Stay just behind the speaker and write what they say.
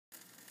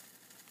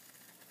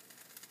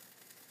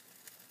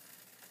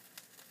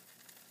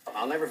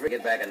I'll never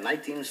forget back in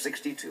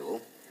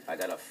 1962, I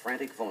got a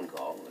frantic phone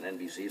call, and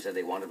NBC said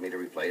they wanted me to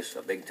replace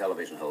a big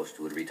television host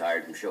who had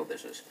retired from show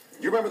business.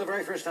 Do you remember the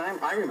very first time?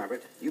 I remember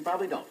it. You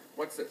probably don't.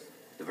 What's this?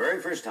 The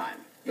very first time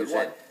you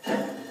said,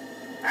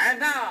 and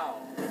now,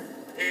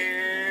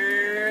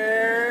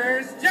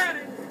 here's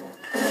Johnny.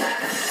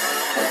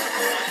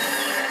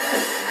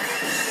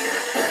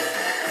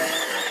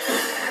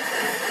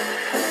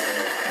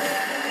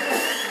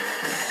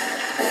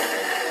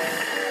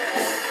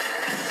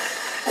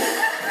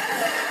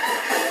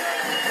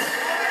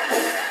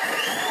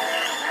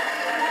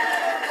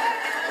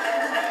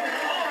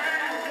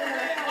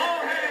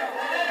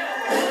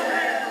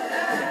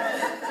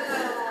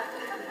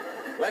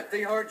 Let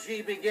the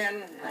orgy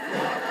begin.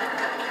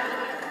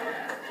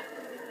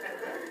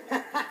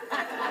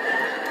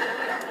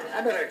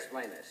 I better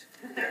explain this.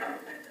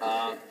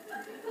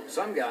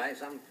 Some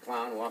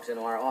clown walks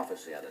into our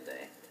office the other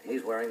day.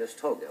 He's wearing this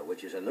toga,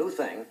 which is a new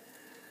thing.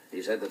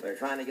 He said that they're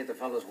trying to get the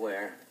fellas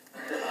wear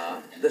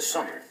this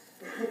summer.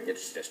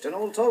 It's just an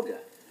old toga.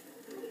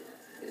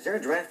 Is there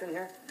a draft in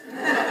here? I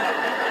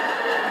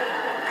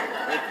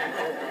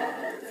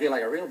feel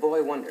like a real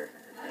boy wonder.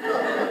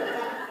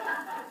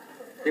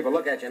 People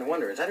look at you and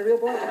wonder, is that a real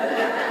boy? I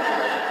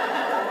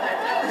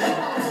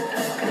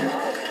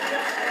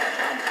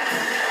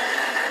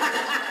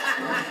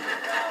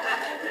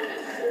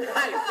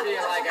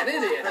feel like an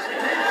idiot.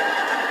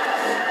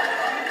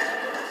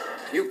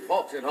 You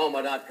folks at home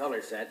without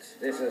color sets,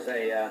 this is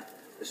a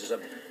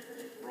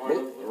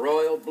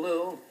royal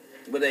blue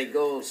with a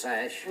gold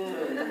sash.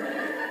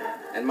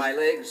 And my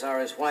legs are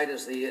as white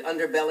as the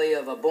underbelly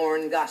of a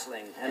born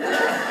gosling. And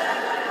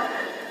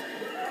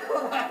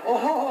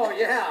oh,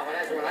 yeah, well,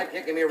 that's when I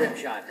kick him a rib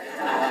shot.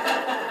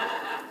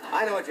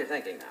 I know what you're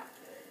thinking now,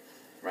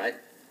 right?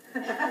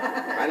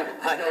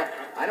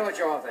 I know what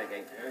you're all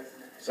thinking.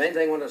 Same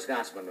thing when a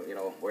Scotsman,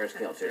 wears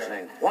kilts. They're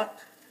saying,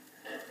 what?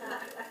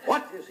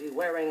 What is he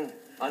wearing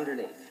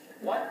underneath?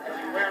 What is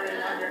he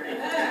wearing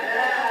underneath?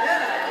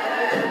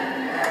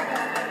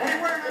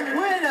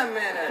 Wait a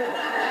minute.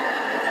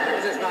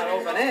 This is not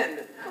open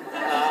end.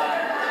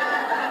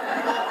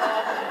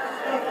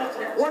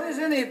 What does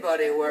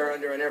anybody wear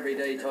under an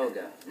everyday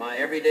toga? My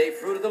everyday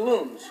Fruit of the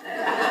Looms.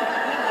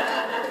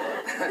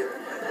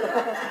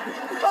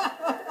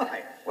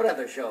 What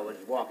other show would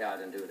walk out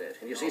and do this?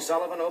 Can you see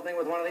Sullivan opening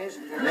with one of these?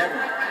 Never.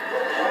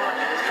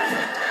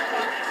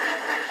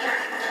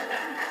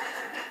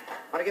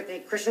 Want to get the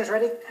Christians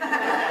ready?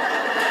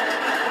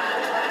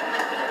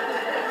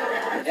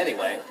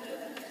 Anyway,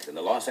 in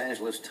the Los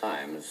Angeles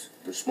Times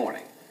this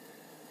morning,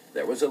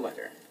 there was a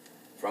letter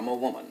from a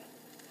woman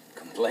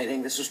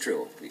complaining, this is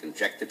true, you can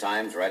check the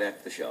Times right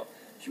after the show.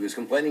 She was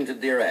complaining to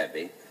Dear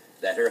Abby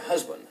that her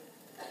husband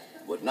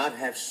would not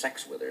have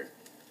sex with her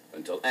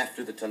until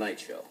after the Tonight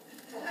Show.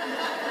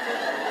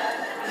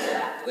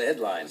 The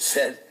headline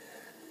said,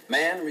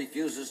 man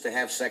refuses to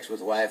have sex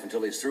with wife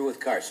until he's through with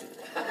Carson.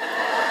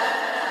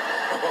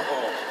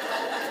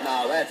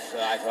 Now that's,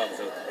 I thought was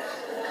a...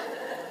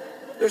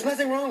 There's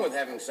nothing wrong with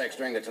having sex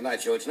during the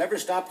Tonight Show. It's never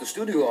stopped the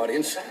studio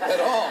audience at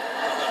all.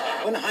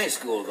 In high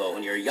school, though,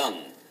 when you're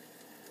young,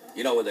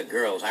 with the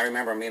girls, I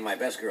remember me and my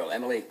best girl,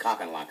 Emily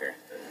Cockenlocker.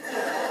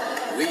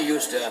 We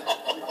used to,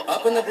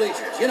 up in the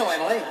bleachers. You know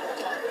Emily.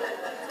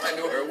 I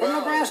knew her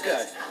well. From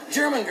Nebraska.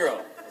 German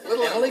girl.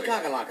 Little Emily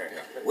Cockenlocker.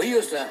 Yeah. We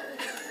used to...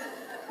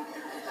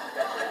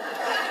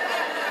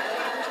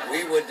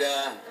 We would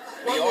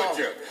be all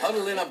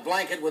huddled in a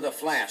blanket with a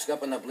flask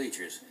up in the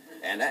bleachers.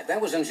 And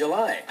that was in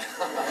July.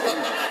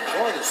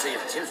 Before the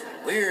season. She was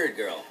a weird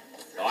girl.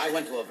 So I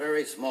went to a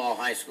very small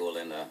high school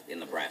in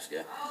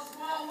Nebraska. How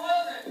small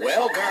was it?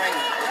 Well, during...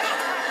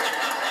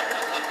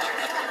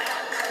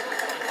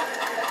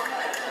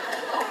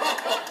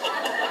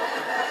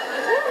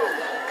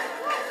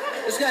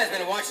 This guy's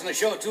been watching the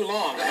show too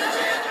long.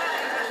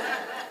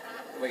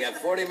 We got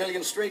 40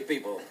 million straight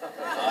people.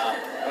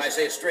 When I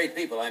say straight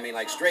people, I mean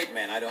like straight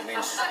men. I don't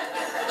mean...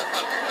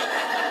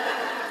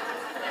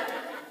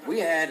 We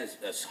had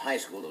a high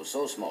school that was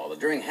so small that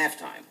during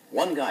halftime,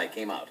 one guy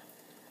came out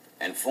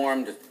and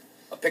formed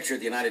a picture of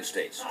the United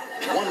States.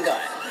 One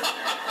guy.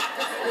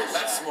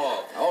 That's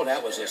small. Oh,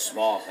 that was a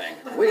small thing.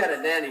 We got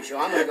a dandy show.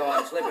 I'm going to go out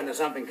and slip into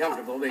something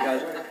comfortable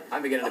because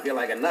I'm beginning to feel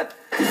like a nut.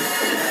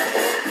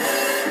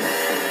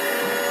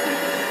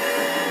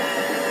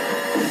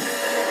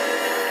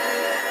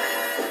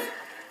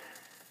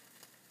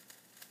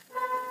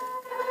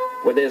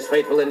 With his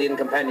faithful Indian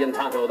companion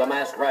Tonto, the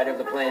masked rider of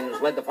the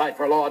plains led the fight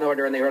for law and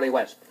order in the early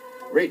West.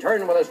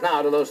 Return with us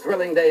now to those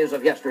thrilling days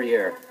of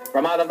yesteryear.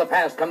 From out of the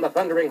past come the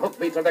thundering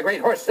hoofbeats of the great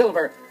horse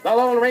Silver. The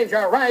Lone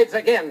Ranger rides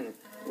again.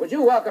 Would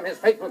you welcome his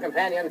faithful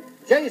companion,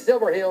 J.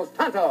 Silverheels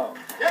Tonto?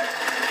 Yes.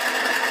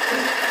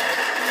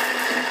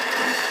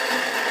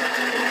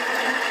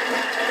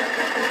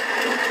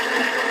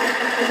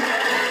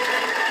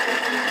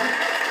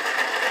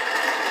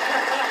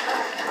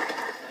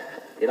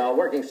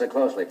 Working so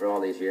closely for all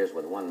these years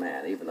with one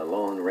man, even the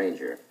Lone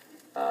Ranger,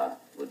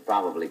 would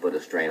probably put a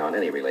strain on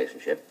any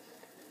relationship.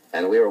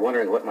 And we were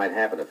wondering what might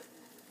happen if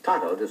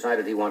Tonto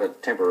decided he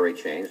wanted temporary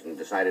change and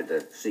decided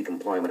to seek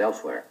employment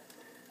elsewhere.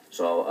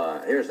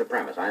 So here's the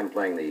premise. I'm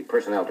playing the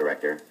personnel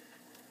director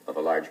of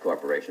a large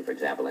corporation, for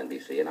example,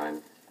 NBC, and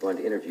I'm going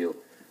to interview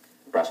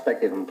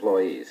prospective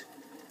employees.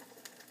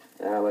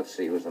 Now, let's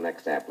see, who's the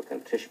next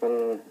applicant?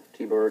 Tishman,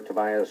 Tibur,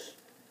 Tobias,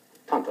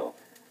 Tonto.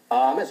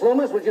 Miss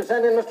Loomis, would you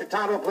send in Mr.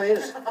 Tonto,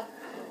 please?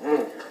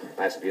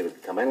 Nice of you to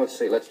come in. Let's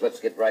see, let's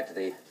get right to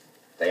the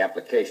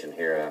application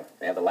here.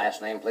 May I have the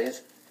last name,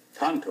 please?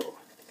 Tonto.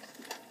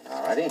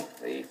 All righty.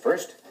 The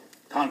first?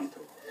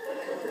 Tonto.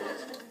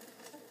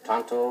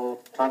 Tonto?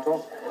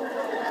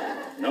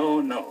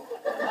 No. No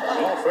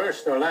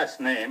first or last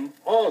name,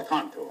 all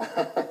Tonto.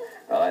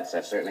 Well, that's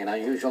certainly an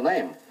unusual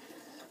name.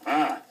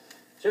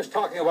 Just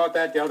talking about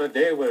that the other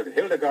day with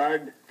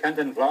Hildegard,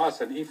 Kenton Vloss,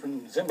 and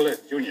Ethan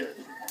Zimbalist Jr.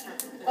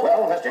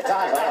 Well, Mr.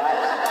 Tonto,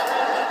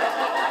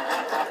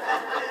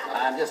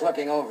 I'm just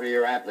looking over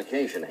your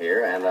application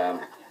here, and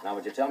now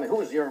would you tell me, who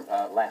was your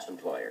last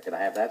employer? Could I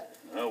have that?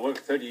 I worked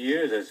 30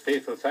 years as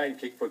faithful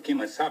sidekick for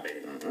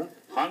Kimasabe.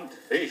 Hunt,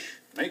 fish,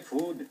 make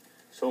food,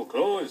 sew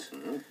clothes,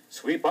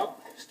 sweep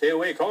up, stay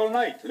awake all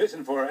night,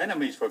 listen for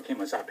enemies for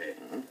Kimasabe,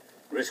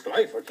 risk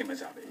life for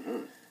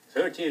Kimasabe.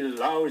 30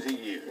 lousy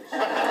years.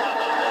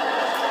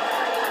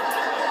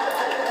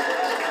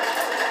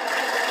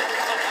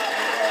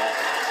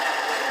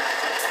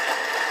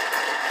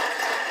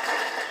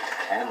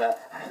 And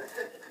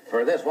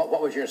for this, what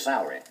was your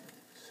salary?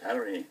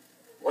 Salary?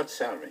 What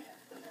salary?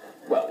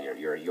 Well,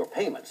 your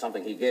payment,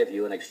 something he gave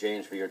you in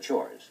exchange for your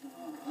chores.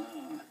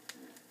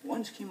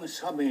 Once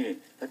Kimasabe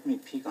let me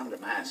peek under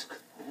mask.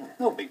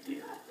 No big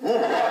deal.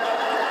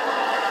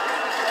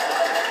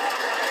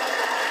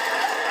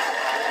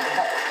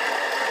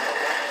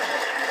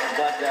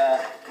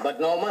 But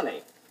no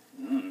money.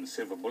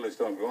 Silver bullets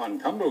don't grow on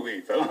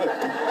tumbleweed, fella.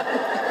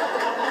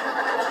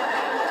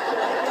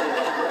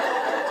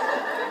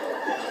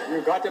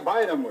 You got to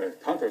buy them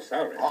with Tonto's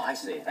salary. Oh, I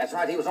see. That's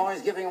right. He was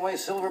always giving away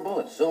silver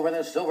bullets. Silver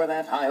this, silver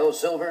that, hi-ho,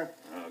 silver.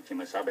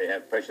 Kimasabe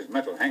had precious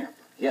metal hang-up.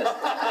 Yes.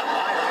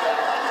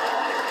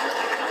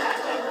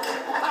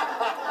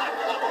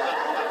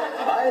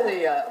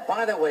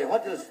 By the way,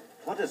 what does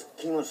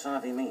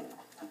Kimasabe mean?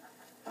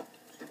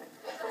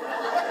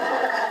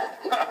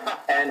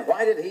 And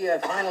why did he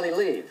finally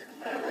leave?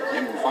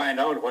 Him find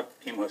out what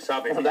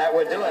Kimasabe means. That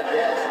would do it,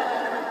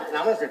 yes.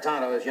 Now, Mr.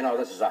 Tonto, as you know,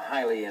 this is a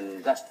highly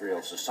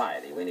industrial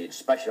society. We need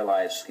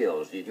specialized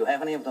skills. Did you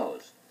have any of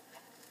those?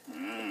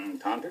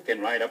 Tonto can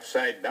ride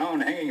upside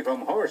down hanging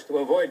from horse to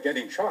avoid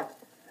getting shot.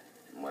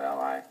 Well,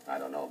 I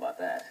don't know about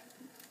that.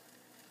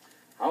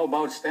 How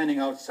about standing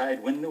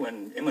outside window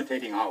and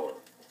imitating owl?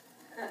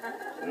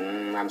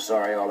 I'm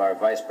sorry, all our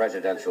vice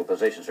presidential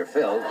positions are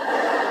filled.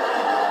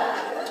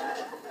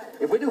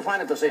 If we do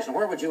find a position,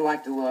 where would you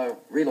like to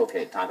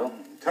relocate, Tonto?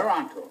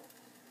 Toronto.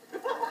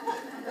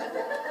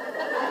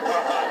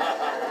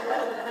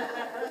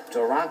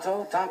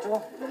 Toronto,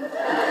 Tonto?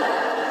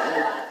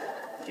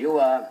 Do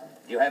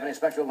you have any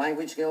special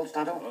language skills,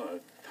 Tonto?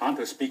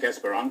 Tonto speak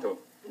Esperanto.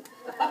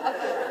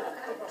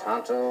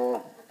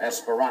 Tonto,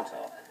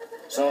 Esperanto.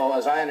 So,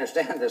 as I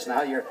understand this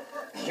now, your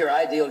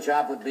ideal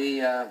job would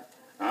be,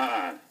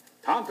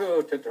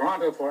 Tonto to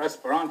Toronto for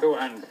Esperanto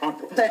and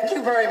pronto. Thank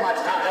you very much,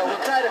 Tonto.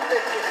 We'll try to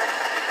fix it.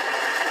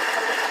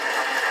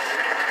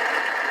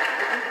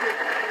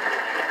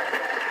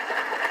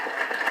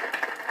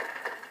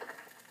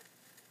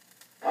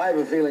 I have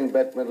a feeling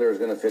Bette Midler is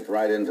going to fit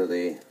right into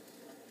the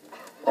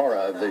aura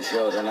of this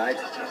show tonight.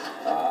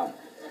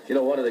 You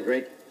know, one of the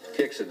great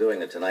kicks of doing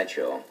the Tonight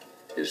Show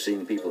is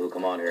seeing people who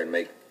come on here and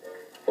make,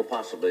 well,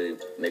 possibly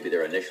maybe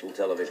their initial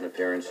television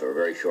appearance or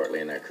very shortly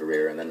in their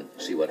career, and then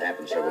see what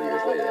happens several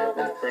years later.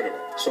 There have been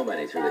so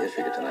many through the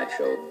history of the Tonight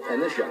Show.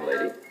 And this young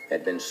lady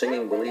had been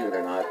singing, believe it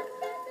or not,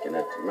 in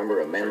a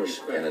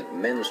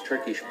men's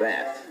Turkish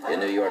bath in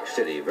New York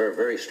City. Very,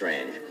 very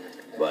strange.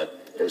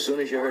 But as soon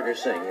as you heard her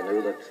sing, you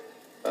knew that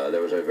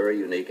there was a very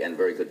unique and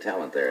very good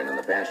talent there. And in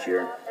the past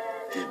year,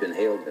 she's been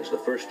hailed as the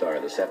first star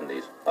of the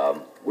 70s.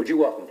 Would you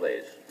welcome,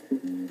 please,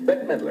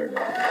 Bette Midler.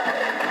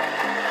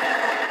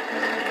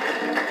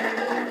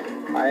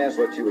 I asked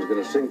what she was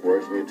going to sing for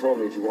us, and you told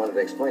me that you wanted to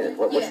explain it.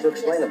 What's to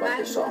explain about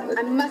this song?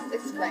 I must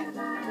explain,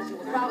 because you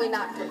will probably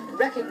not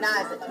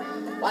recognize it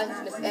once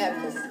Miss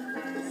Evans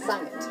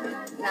sung it.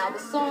 Now, the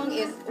song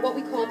is what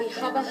we call the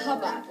Hubba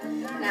Hubba.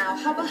 Now,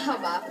 Hubba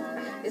Hubba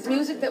is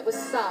music that was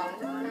sung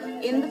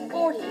in the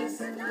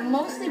 40s,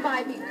 mostly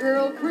by the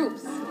girl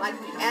groups, like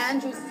the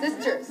Andrews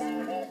Sisters.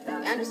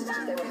 The Andrews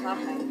Sisters, they were hot.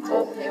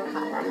 Oh, they were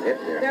hot. I'm hip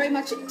there. Very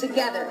much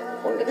together.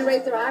 They could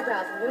raise their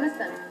eyebrows in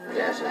unison.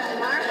 Yes.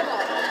 Remarkable.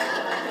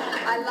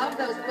 I love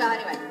those. Well,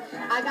 anyway,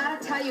 I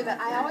gotta tell you that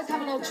I always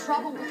have a little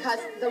trouble because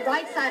the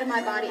right side of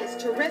my body is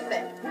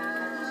terrific.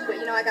 But,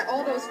 you know, I got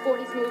all those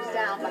 40s moves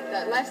down, but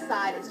the left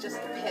side is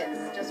just the pits.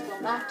 Just will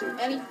not do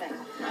anything.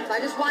 So I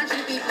just want you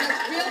to be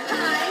real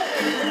kind.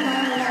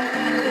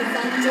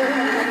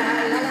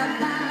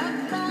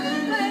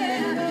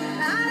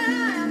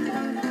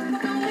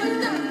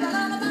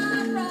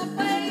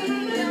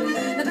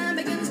 The band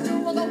begins to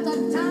roll out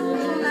of town,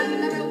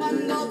 and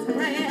everyone goes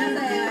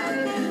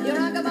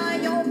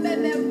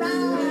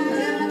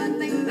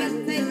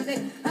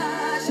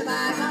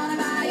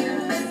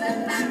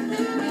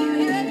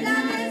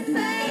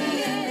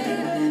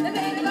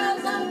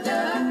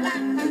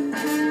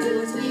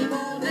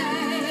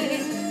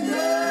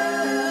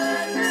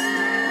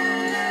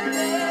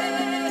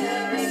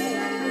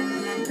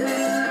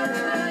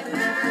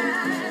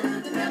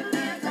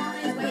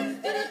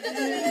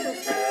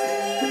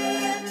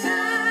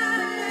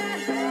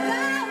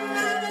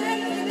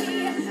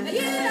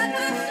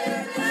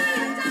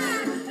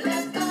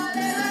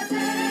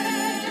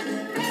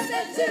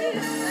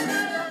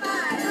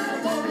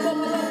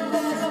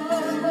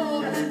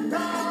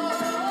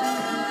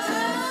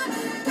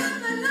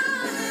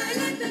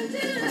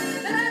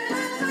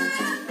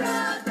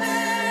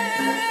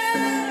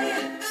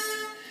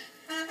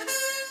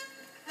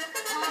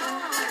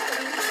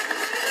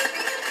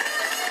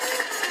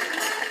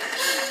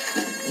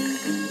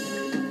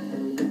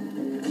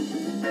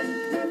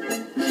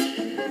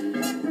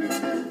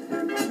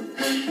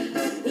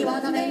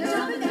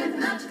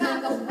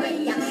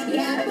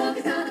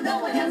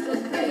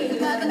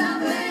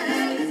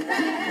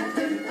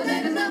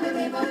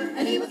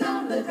and he was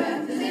on the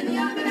craft. He's in the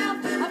army now,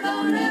 I'm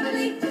going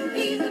heavily.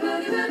 He's the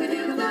boogie woogie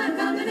bugle boy,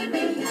 accompany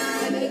me.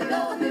 They made him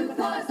blow a bugle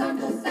for his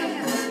Uncle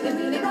Sam. They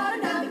really brought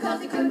him down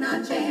because he could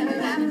not jam.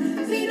 And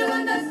haven't seemed to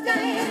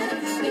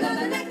understand. Because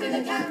the next to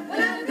the cat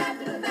went out and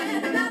drafted the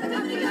fan. And now the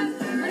company comes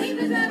when he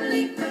was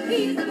reveille.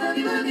 He's the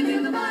boogie woogie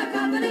bugle boy,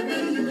 accompany me.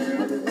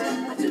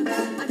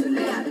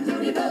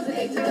 He goes with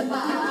eight to the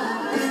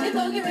bar. It's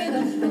boogie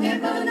rhythm, the cat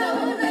brother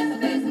knows that's the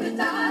bass and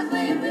guitar's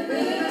playing with me.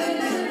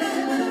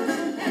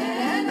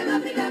 And the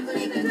company comes to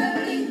leave his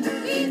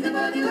reveille. He's the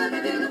boogie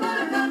woogie bugle boy,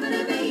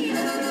 accompany me. He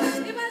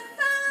was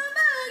some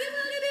boogie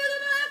woogie bugle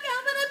boy,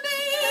 accompany me.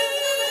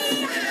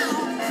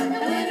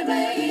 And when he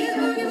plays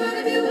boogie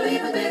woogie bugle,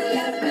 he's the busy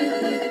as the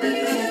busy to be.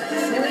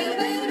 And when he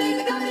plays, he makes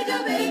the company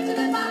jump eight to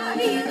the bar.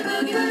 He's the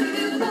boogie woogie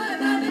bugle boy,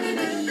 accompany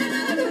me.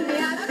 And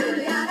doodly-yada,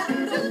 doodly-yada,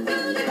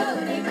 doodly goes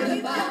eight to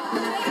the bar.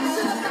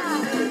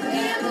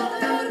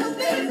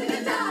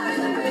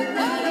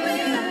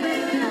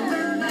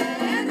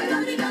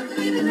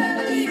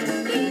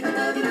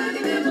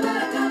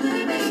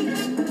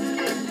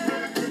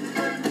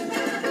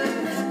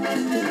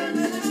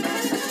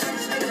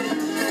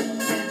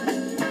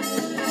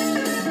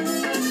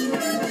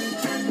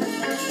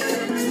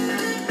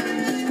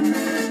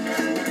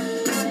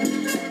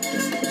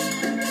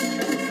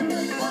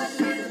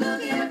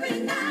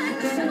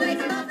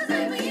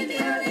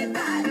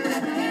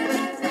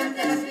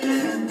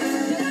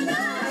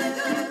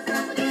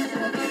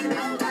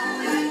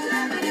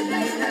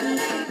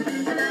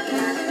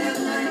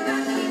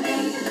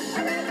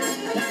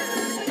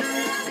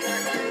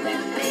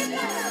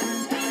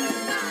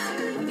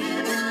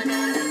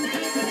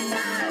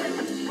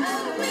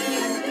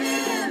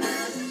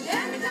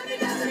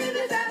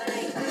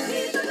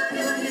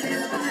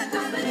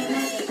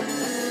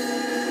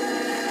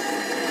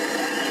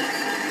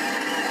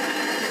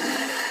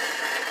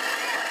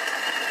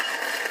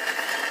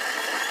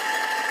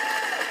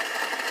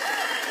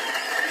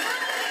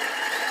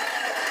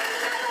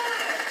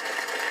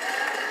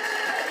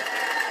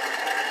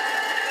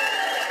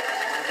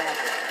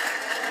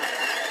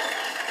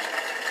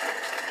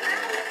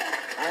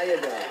 How you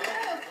doing?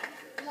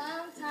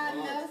 Long time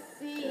no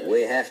see.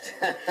 We have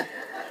to.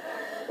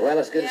 Well,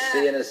 it's good to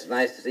see you, and it's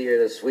nice to see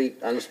you're the sweet,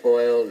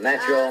 unspoiled,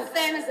 natural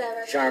Same as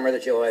ever. charmer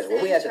that you always were.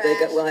 Same We have to take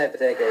trash. We'll have to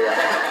take a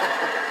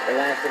the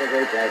last of the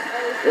great time.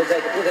 We'll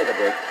take a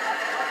break.